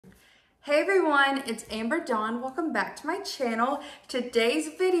Hey everyone, it's Amber Dawn. Welcome back to my channel. Today's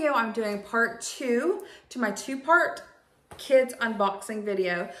video, I'm doing part 2 to my 2-part kids unboxing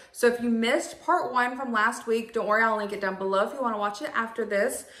video. So if you missed part 1 from last week, don't worry, I'll link it down below if you want to watch it after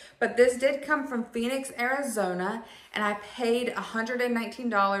this. But this did come from Phoenix, Arizona, and I paid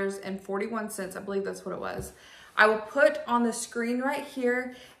 $119.41. I believe that's what it was. I will put on the screen right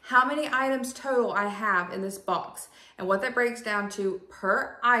here how many items total I have in this box and what that breaks down to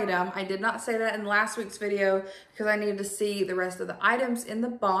per item. I did not say that in last week's video because I needed to see the rest of the items in the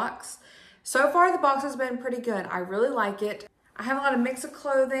box. So far, the box has been pretty good. I really like it. I have a lot of mix of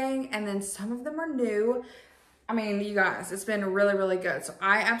clothing and then some of them are new. I mean, you guys, it's been really, really good. So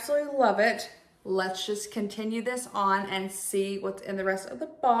I absolutely love it. Let's just continue this on and see what's in the rest of the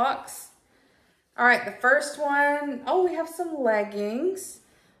box. All right, the first one, oh, we have some leggings.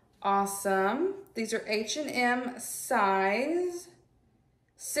 Awesome. These are H&M size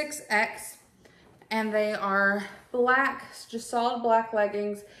 6X, and they are black, just solid black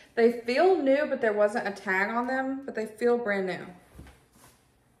leggings. They feel new, but there wasn't a tag on them, but they feel brand new.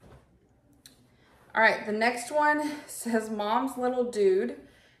 All right, the next one says Mom's Little Dude.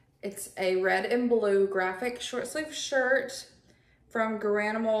 It's a red and blue graphic short sleeve shirt from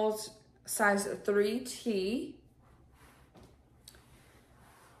Garanimals size 3T.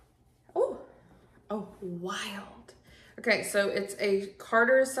 Oh, wild. Okay, so it's a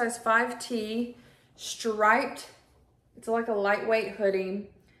Carter's size 5T, striped. It's like a lightweight hoodie,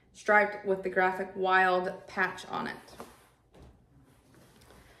 striped with the graphic wild patch on it.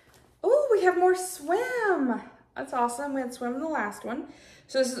 Oh, we have more swim. That's awesome. We had swim in the last one.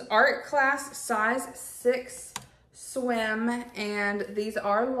 So this is art class size 6 swim, and these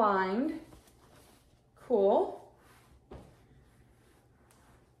are lined. Cool.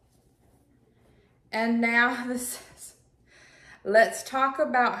 And now this is, let's talk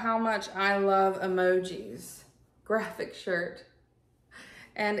about how much I love emojis. Graphic shirt.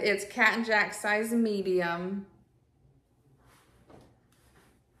 And it's Cat and Jack size medium.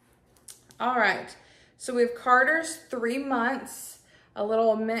 All right, so we have Carter's 3 months, a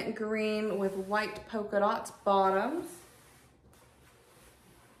little mint green with white polka dots bottoms.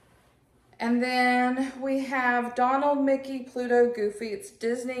 And then we have Donald, Mickey, Pluto, Goofy. It's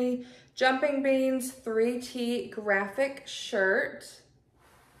Disney Jumping Beans 3T graphic shirt.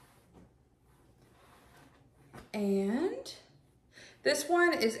 And this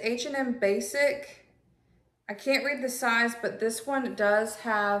one is H&M Basic. I can't read the size, but this one does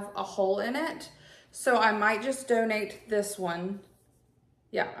have a hole in it. So I might just donate this one.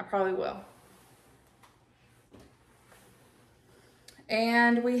 Yeah, I probably will.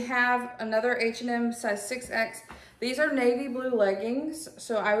 And we have another H&M size 6X. These are navy blue leggings,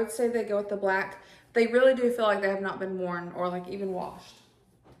 so I would say they go with the black. They really do feel like they have not been worn or like even washed.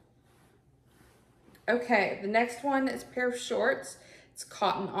 Okay, the next one is a pair of shorts. It's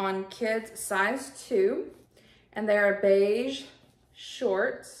cotton on kids size 2, and they are beige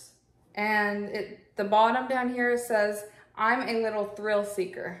shorts. And the bottom down here says, I'm a little thrill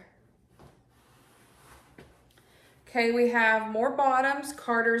seeker. Okay, we have more bottoms,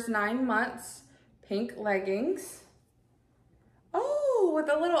 Carter's 9 months, pink leggings. Oh, with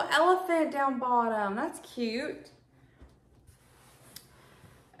a little elephant down bottom, that's cute.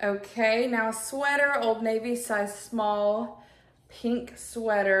 Okay, now sweater, Old Navy size small, pink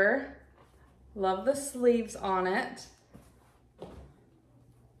sweater. Love the sleeves on it.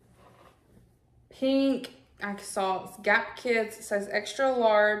 Pink, I saw it's Gap Kids size extra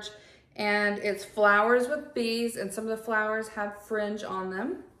large, and it's flowers with bees, and some of the flowers have fringe on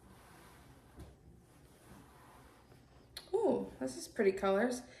them. Ooh, this is pretty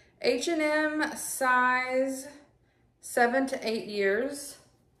colors. H&M size 7 to 8 years,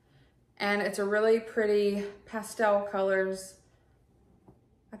 and it's a really pretty pastel colors.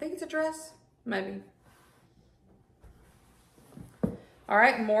 I think it's a dress, maybe. All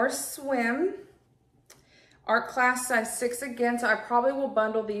right, more swim. Art class size 6 again, so I probably will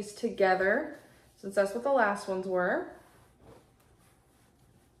bundle these together since that's what the last ones were.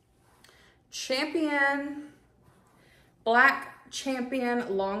 Champion, black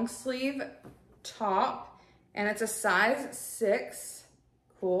Champion long sleeve top, and it's a size 6.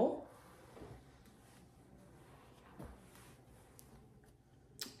 Cool.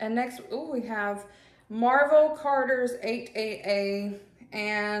 And next, ooh, we have Marvel Carter's 8AA,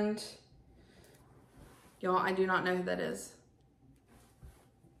 and y'all, I do not know who that is.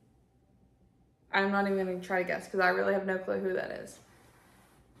 I'm not even gonna try to guess because I really have no clue who that is.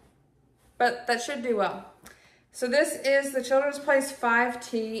 But that should do well. So this is the Children's Place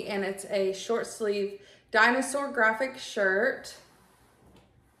 5T, and it's a short sleeve dinosaur graphic shirt.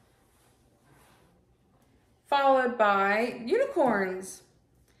 followed by unicorns.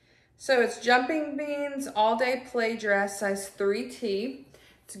 So it's Jumping Beans All Day Play Dress, size 3T.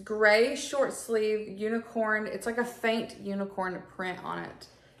 It's gray short sleeve unicorn. It's like a faint unicorn print on it.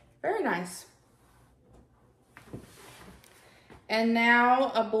 Very nice. And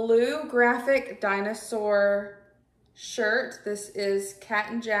now a blue graphic dinosaur shirt. This is Cat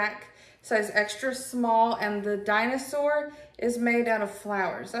and Jack, size extra small, and the dinosaur is made out of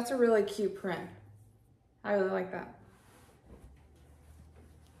flowers. That's a really cute print. I really like that.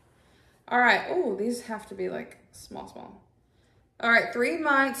 All right, oh, these have to be like small. All right, 3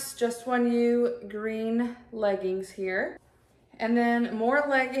 months, Just One You green leggings here. And then more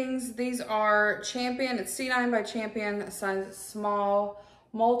leggings. These are Champion, it's C9 by Champion, size small,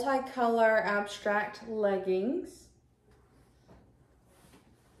 multicolor abstract leggings.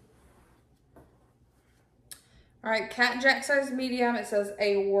 All right, Cat and Jack size medium. It says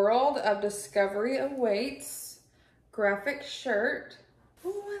A World of Discovery Awaits. Graphic shirt.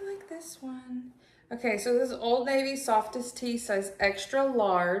 Oh, I like this one. Okay, so this is Old Navy Softest Tee, size extra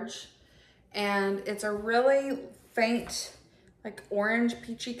large. And it's a really faint, like orange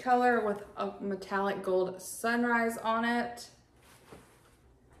peachy color with a metallic gold sunrise on it.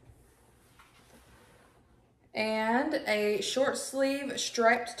 And a short sleeve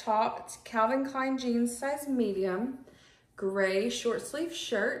striped top. It's Calvin Klein jeans, size medium. Gray short sleeve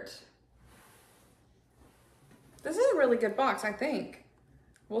shirt. This is a really good box, I think.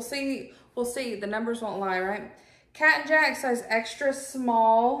 We'll see. The numbers won't lie, right? Cat and Jack, size extra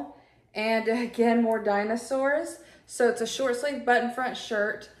small. And again, more dinosaurs. So it's a short sleeve button front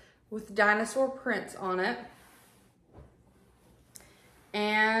shirt with dinosaur prints on it.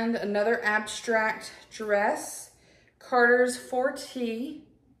 And another abstract dress, Carter's 4T.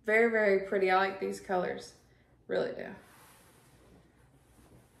 Very, very pretty. I like these colors. Really do.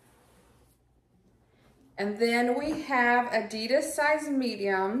 And then we have Adidas size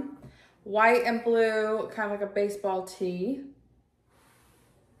medium, white and blue, kind of like a baseball tee.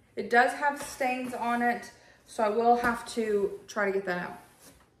 It does have stains on it, so I will have to try to get that out.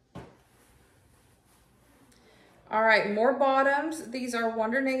 All right, more bottoms. These are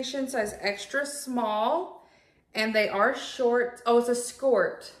Wonder Nation size extra small, and they are short. Oh, it's a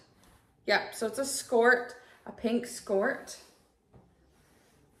skort. Yep, so it's a skort, a pink skort.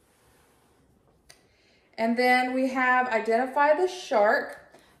 And then we have Identify the Shark.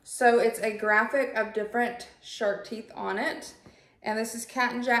 So it's a graphic of different shark teeth on it. And this is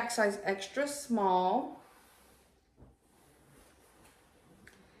Cat and Jack size extra small.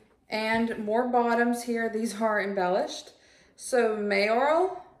 And more bottoms here. These are embellished. So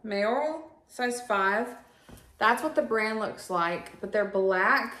Mayoral size 5. That's what the brand looks like, but they're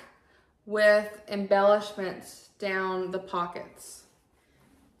black with embellishments down the pockets.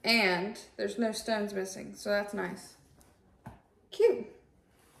 And there's no stones missing, so that's nice. Cute.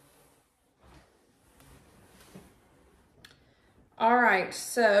 All right,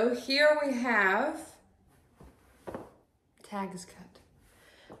 so here we have, tag is cut.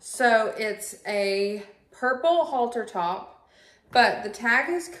 So it's a purple halter top, but the tag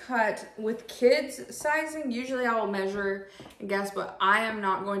is cut with kids sizing. Usually I will measure and guess, but I am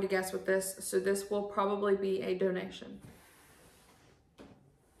not going to guess with this, so this will probably be a donation.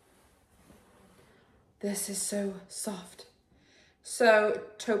 This is so soft. So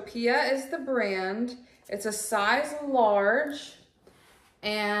Topia is the brand. It's a size large,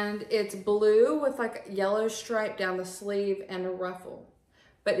 and it's blue with like a yellow stripe down the sleeve and a ruffle.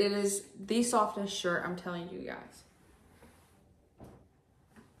 But it is the softest shirt, I'm telling you guys.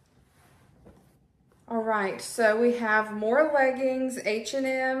 All right, so we have more leggings,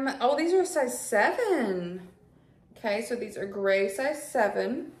 H&M. Oh, these are size 7. Okay, so these are gray size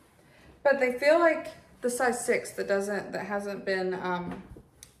 7, but they feel like the size 6 that hasn't been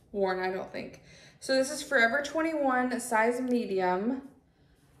worn, I don't think. So this is Forever 21, size medium.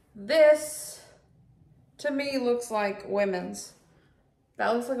 This, to me, looks like women's.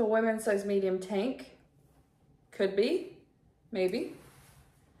 That looks like a women's size medium tank. Could be, maybe.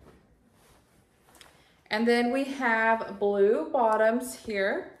 And then we have blue bottoms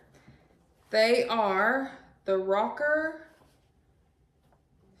here. They are the Rocker.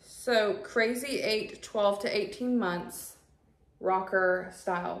 So Crazy 8, 12 to 18 months. Rocker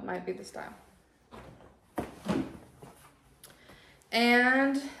style might be the style.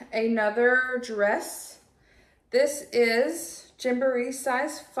 And another dress. This is Gymboree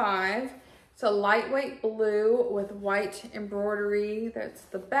size 5. It's a lightweight blue with white embroidery. That's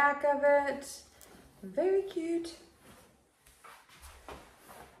the back of it. Very cute.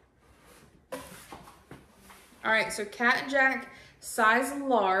 All right, so Cat and Jack size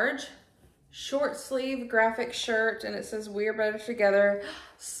large, short sleeve graphic shirt, and it says "We're better together."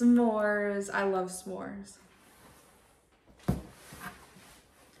 S'mores. I love s'mores.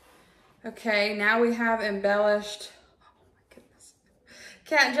 Okay, now we have embellished, oh my goodness,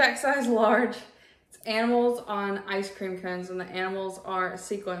 Cat Jack size large. It's animals on ice cream cones, and the animals are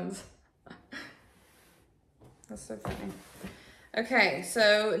sequins. That's so funny. Okay,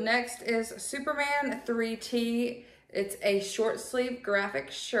 so next is Superman 3T. It's a short sleeve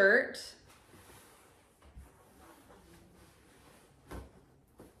graphic shirt.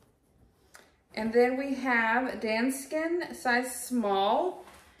 And then we have Danskin size small.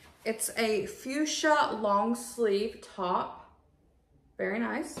 It's a fuchsia long sleeve top. Very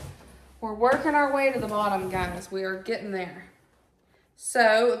nice. We're working our way to the bottom, guys. We are getting there.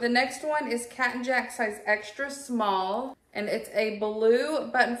 So the next one is Cat and Jack size extra small. And it's a blue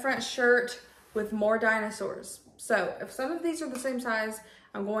button front shirt with more dinosaurs. So if some of these are the same size,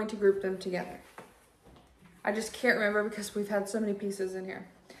 I'm going to group them together. I just can't remember because we've had so many pieces in here.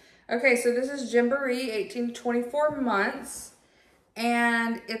 Okay, so this is Gymboree, 18 to 24 months.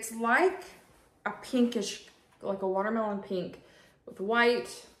 And it's like a pinkish, like a watermelon pink with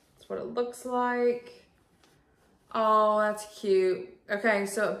white. That's what it looks like. Oh, that's cute. Okay,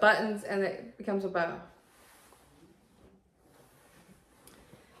 so it buttons and it becomes a bow.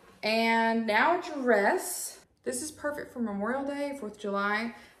 And now a dress. This is perfect for Memorial Day, 4th of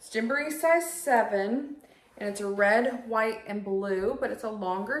July. It's Gymboree size 7. And it's a red, white, and blue, but it's a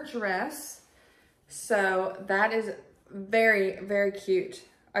longer dress. So that is very, very cute.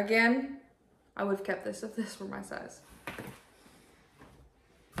 Again, I would have kept this if this were my size.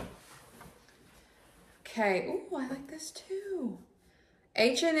 Okay, ooh, I like this too.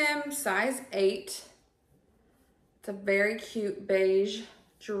 H&M size 8. It's a very cute beige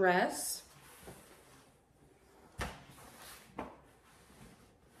dress.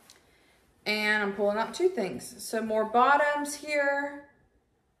 And I'm pulling out 2 things. So more bottoms here.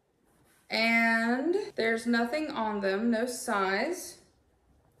 And there's nothing on them, no size.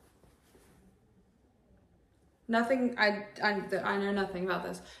 Nothing, I know nothing about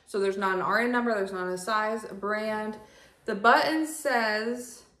this. So there's not an RN number, there's not a size, a brand. The button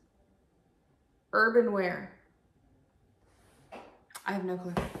says urban wear. I have no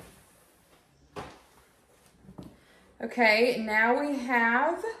clue. Okay, now we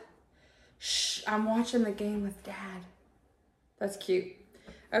have, I'm watching the game with Dad. That's cute.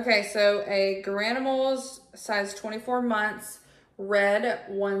 Okay, so a Garanimals size 24 months, red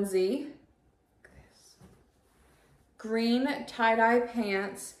onesie. Look at this. Green tie-dye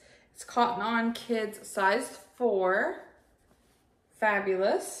pants. It's cotton on kids size 4.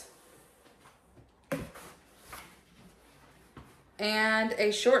 Fabulous. And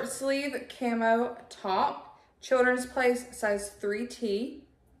a short sleeve camo top. Children's Place size 3T.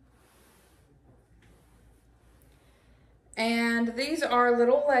 And these are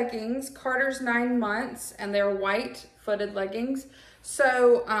little leggings, Carter's 9 months, and they're white footed leggings.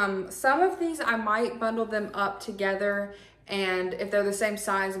 So some of these I might bundle them up together, and if they're the same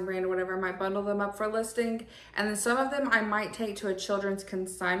size and brand or whatever, I might bundle them up for listing. And then some of them I might take to a children's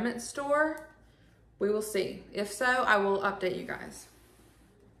consignment store. We will see. If so, I will update you guys.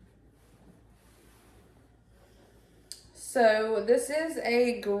 So this is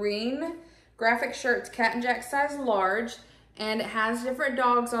a green graphic shirt. It's Cat and Jack size large. And it has different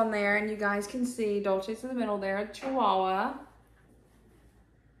dogs on there, and you guys can see Dolce's in the middle there, Chihuahua.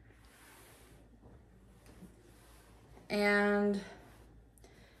 And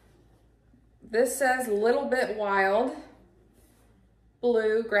this says Little Bit Wild.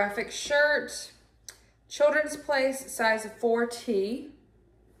 Blue graphic shirt. Children's Place size 4T.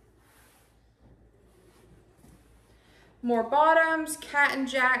 More bottoms, Cat and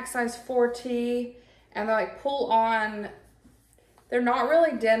Jack size 4T. And they're like pull on. They're not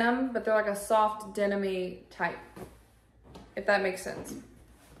really denim, but they're like a soft denim-y type, if that makes sense.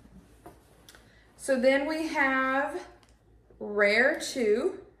 So then we have Rare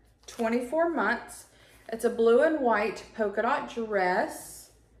 2, 24 months. It's a blue and white polka dot dress.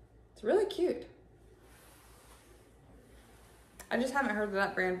 It's really cute. I just haven't heard of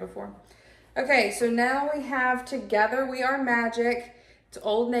that brand before. Okay, so now we have Together We Are Magic. It's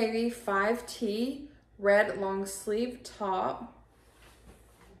Old Navy 5T, red long sleeve top.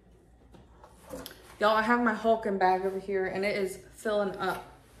 Y'all, I have my Hulkin bag over here and it is filling up.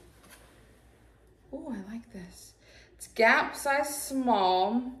 Oh, I like this. It's Gap size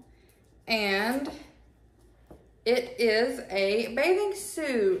small and it is a bathing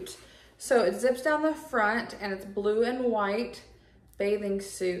suit. So it zips down the front and it's blue and white bathing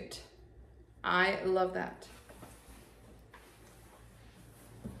suit. I love that.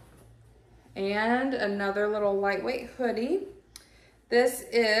 And another little lightweight hoodie. This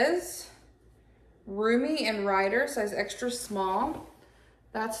is Roomy and Rider, size extra small.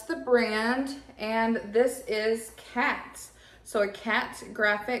 That's the brand. And this is Cats. So a cat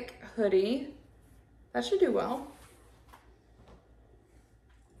graphic hoodie. That should do well.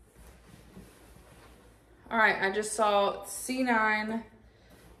 All right, I just saw C9.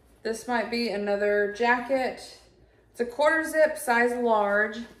 This might be another jacket. It's a quarter zip, size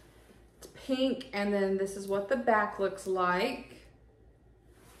large. It's pink, and then this is what the back looks like.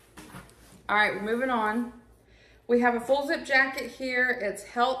 All right, we're moving on. We have a full zip jacket here. It's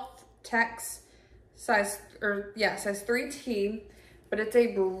Health Tech's size 3T, but it's a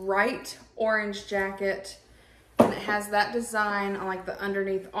bright orange jacket, and it has that design on like the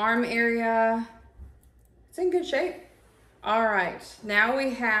underneath arm area. It's in good shape. All right, now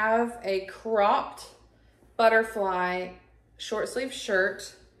we have a cropped butterfly short sleeve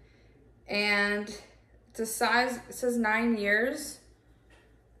shirt, and it's a size, it says 9 years,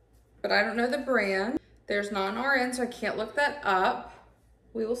 but I don't know the brand. There's non-RN, so I can't look that up.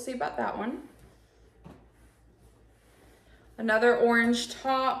 We will see about that one. Another orange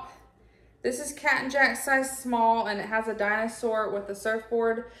top. This is Cat and Jack size small, and it has a dinosaur with a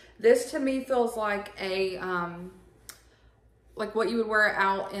surfboard. This to me feels like a, like what you would wear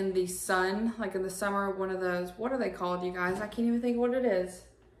out in the sun, like in the summer, one of those, what are they called, you guys? I can't even think what it is,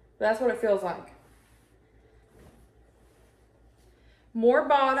 but that's what it feels like. More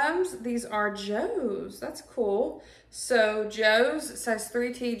bottoms. These are Joe's. That's cool. So Joe's, size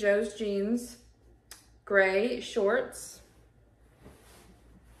 3T, Joe's jeans, gray shorts.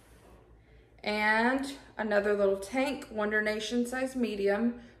 And another little tank, Wonder Nation size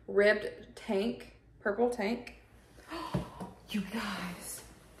medium, ribbed tank, purple tank. You guys,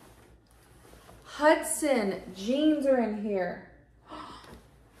 Hudson jeans are in here.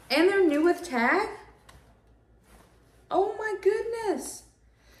 And they're new with tag. Oh my goodness.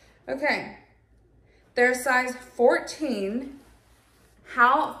 Okay, they're size 14.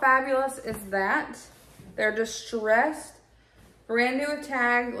 How fabulous is that? They're distressed. Brand new with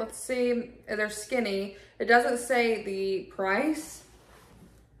tag. Let's see. They're skinny. It doesn't say the price.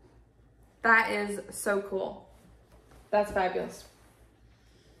 That is so cool. That's fabulous.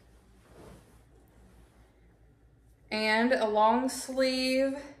 And a long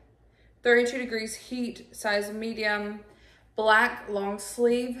sleeve, 32 degrees heat, size medium, black long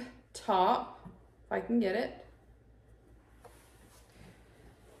sleeve top, if I can get it.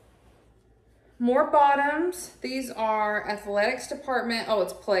 More bottoms. These are athletics department. Oh,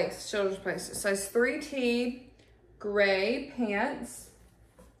 it's Place, Children's Place. Size 3T, gray pants.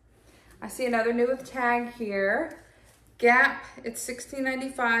 I see another new with tag here. Gap, it's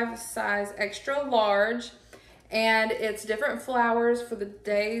 $16.95, size extra large. And it's different flowers for the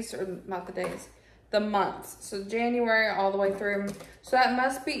days, or not the days, the months. So January all the way through. So that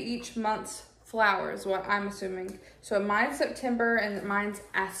must be each month's flowers, what I'm assuming. So mine's September and mine's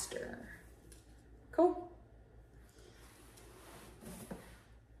Aster. Cool.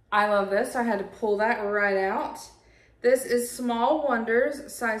 I love this. I had to pull that right out. This is Small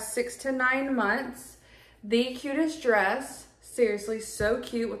Wonders, size 6 to 9 months. The cutest dress. Seriously, so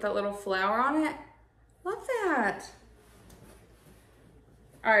cute with that little flower on it. Love that.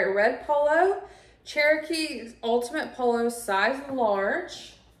 All right, red polo. Cherokee Ultimate Polo, size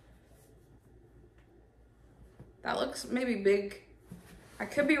large. That looks maybe big. I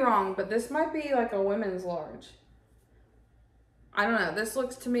could be wrong, but this might be like a women's large. I don't know. This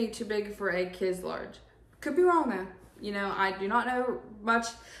looks to me too big for a kid's large. Could be wrong though. You know, I do not know much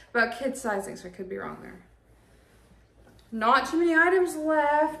about kid sizing, so I could be wrong there. Not too many items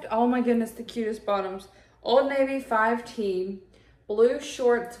left. Oh my goodness, the cutest bottoms. Old Navy 5T, blue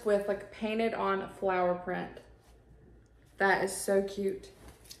shorts with like painted on flower print. That is so cute.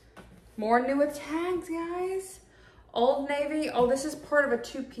 More new with tags, guys. Old Navy. Oh, this is part of a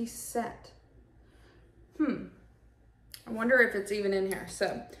 2-piece set. I wonder if it's even in here.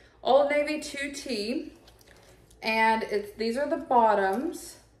 So, Old Navy 2T. And these are the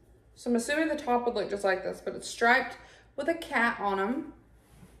bottoms. So I'm assuming the top would look just like this, but it's striped with a cat on them.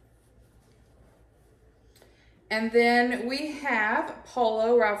 And then we have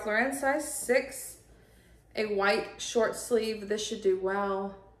Polo, Ralph Lauren, size 6. A white short sleeve. This should do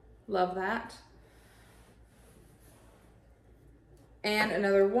well. Love that. And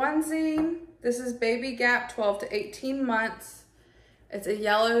another onesie. This is Baby Gap, 12 to 18 months. It's a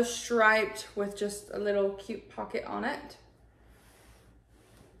yellow striped with just a little cute pocket on it.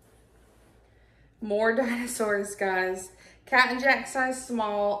 More dinosaurs, guys. Cat and Jack size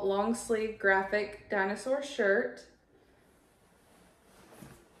small, long sleeve graphic dinosaur shirt.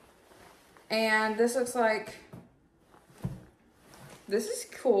 And this looks like, this is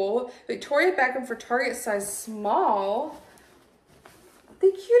cool. Victoria Beckham for Target size small. The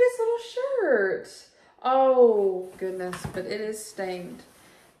cutest little shirt. Oh goodness, but it is stained.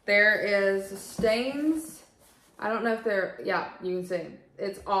 There is stains. I don't know if they're, yeah, you can see.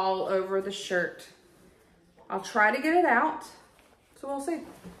 It's all over the shirt. I'll try to get it out, so we'll see.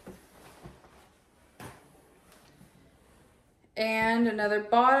 And another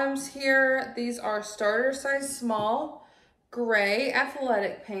bottoms here. These are starter size small, gray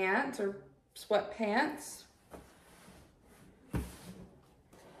athletic pants or sweatpants.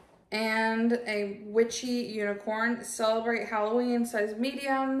 And a witchy unicorn celebrate Halloween size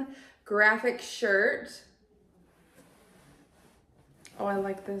medium graphic shirt. Oh, I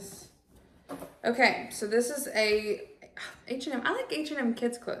like this. Okay, so this is a H&M. I like H&M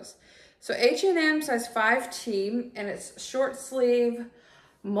kids clothes. So H&M size 5T, and it's short sleeve,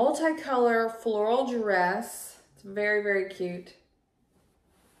 multicolor floral dress. It's very, very cute.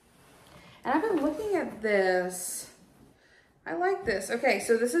 And I've been looking at this. I like this. Okay,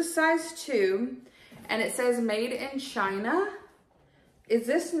 so this is size 2, and it says made in China. Is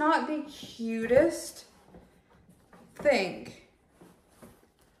this not the cutest thing?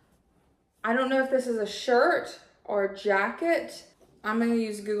 I don't know if this is a shirt or a jacket. I'm gonna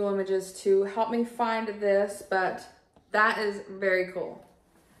use Google Images to help me find this, but that is very cool.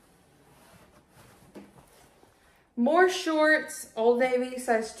 More shorts, Old Navy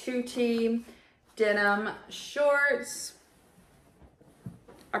size 2T, denim shorts.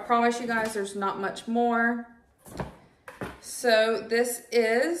 I promise you guys there's not much more. So this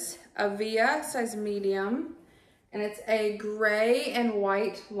is a Via size medium, and it's a gray and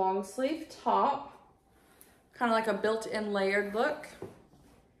white long sleeve top. Kind of like a built-in layered look.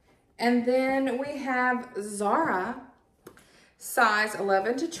 And then we have Zara size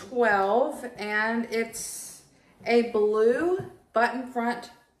 11 to 12, and it's a blue button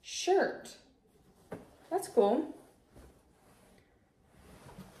front shirt. That's cool.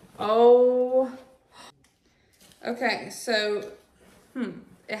 Oh, okay, so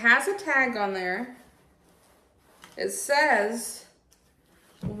it has a tag on there. It says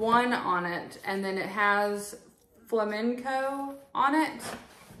 1 on it, and then it has flamenco on it.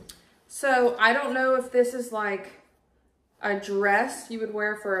 So I don't know if this is like a dress you would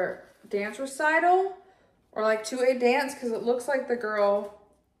wear for a dance recital or like to a dance, because it looks like the girl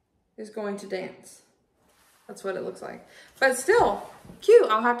is going to dance. That's what it looks like. But still, cute.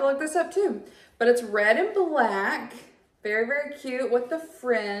 I'll have to look this up too. But it's red and black. Very, very cute with the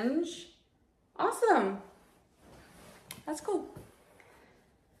fringe. Awesome. That's cool.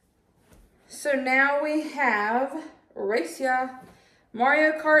 So now we have Racia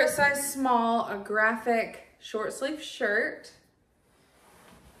Mario Kart size small, a graphic short sleeve shirt.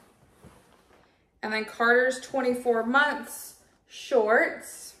 And then Carter's 24 months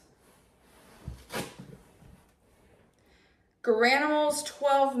shorts. Granimals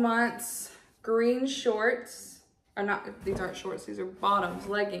 12 months green shorts. Or not, these aren't shorts, these are bottoms,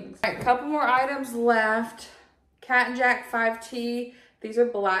 leggings. All right, a couple more items left. Cat and Jack 5T. These are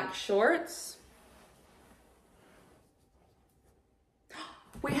black shorts.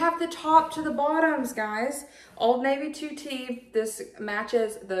 We have the top to the bottoms, guys. Old Navy 2T. This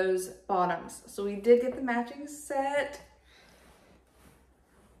matches those bottoms. So we did get the matching set.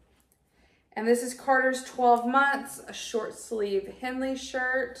 And this is Carter's 12 months, a short sleeve Henley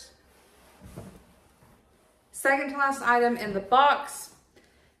shirt. Second to last item in the box.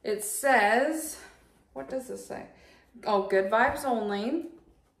 It says, what does this say? Oh, good vibes only,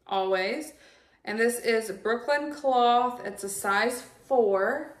 always. And this is Brooklyn cloth. It's a size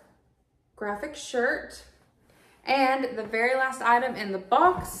 4 graphic shirt. And the very last item in the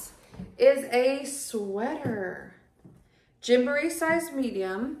box is a sweater. Gymboree size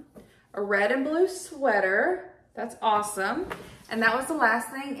medium, a red and blue sweater. That's awesome. And that was the last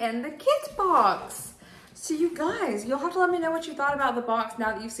thing in the kids box. So you guys, you'll have to let me know what you thought about the box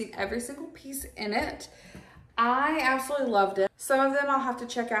now that you've seen every single piece in it. I absolutely loved it. Some of them I'll have to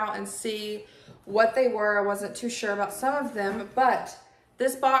check out and see what they were. I wasn't too sure about some of them, but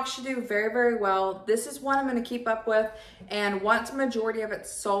this box should do very, very well. This is one I'm going to keep up with, and once a majority of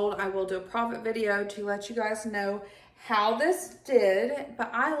it's sold, I will do a profit video to let you guys know how this did, but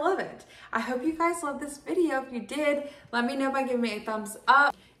I love it. I hope you guys loved this video. If you did, let me know by giving me a thumbs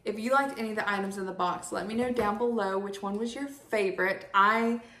up. If you liked any of the items in the box, let me know down below which one was your favorite.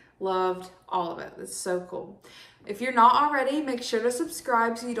 I loved all of it. It's so cool. If you're not already, make sure to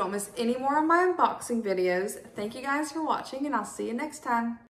subscribe so you don't miss any more of my unboxing videos. Thank you guys for watching, and I'll see you next time.